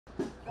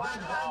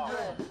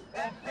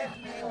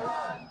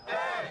151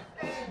 days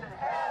in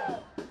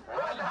hell.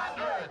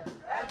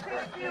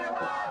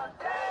 151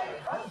 days.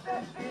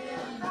 Hosted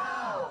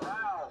now.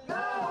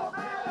 No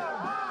matter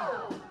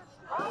how.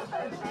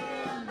 Hosted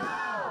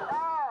now.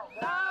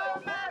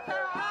 No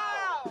matter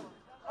how.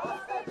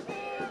 Hosted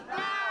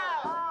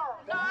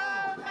now.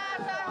 No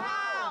matter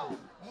how.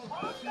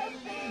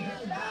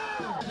 Hosted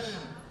now.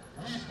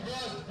 We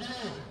trust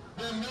you,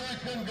 the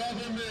American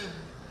government.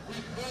 We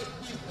trust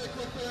you,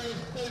 Secretary of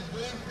State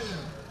Blinken.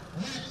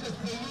 Reach a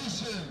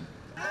solution.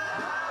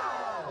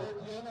 Now! את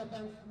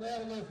יונתן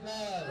סנר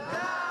נפל.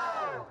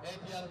 Now!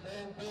 את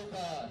ירדן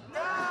ביטן.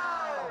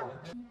 Now!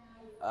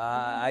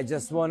 I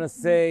just want to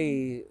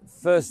say,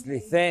 firstly,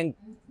 thank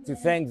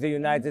the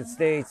United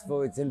States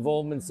for its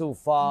involvement so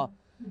far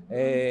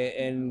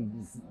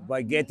and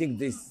by getting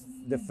the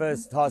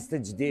first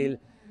hostage deal.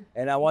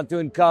 And I want to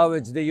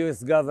encourage the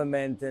US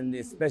government and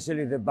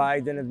especially the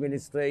Biden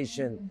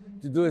administration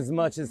to do as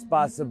much as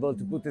possible,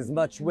 to put as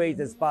much weight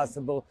as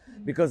possible,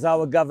 because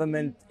our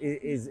government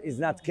is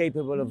not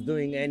capable of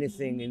doing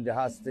anything in the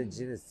hostage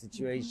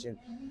situation.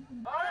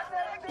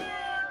 Hostage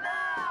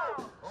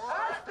now!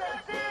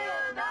 Hostage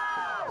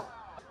now!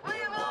 We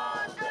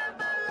want them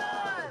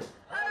alive!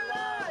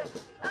 Alive!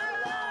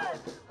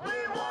 Alive! We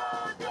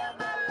want them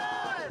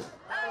alive!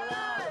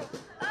 Alive!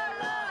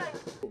 Alive!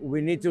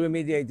 We need to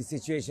remediate the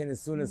situation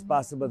as soon as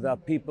possible. There are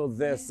people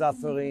there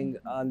suffering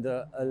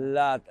under a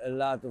lot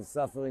of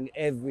suffering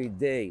every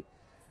day.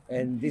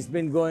 And this has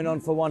been going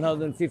on for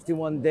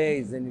 151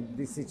 days, and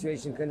this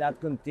situation cannot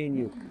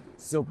continue.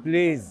 So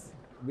please,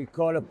 we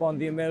call upon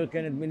the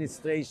American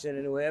administration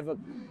and whoever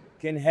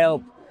can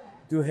help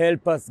to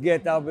help us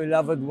get our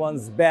beloved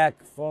ones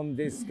back from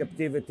this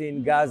captivity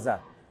in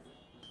Gaza.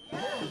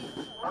 Yes,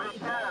 we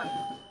can.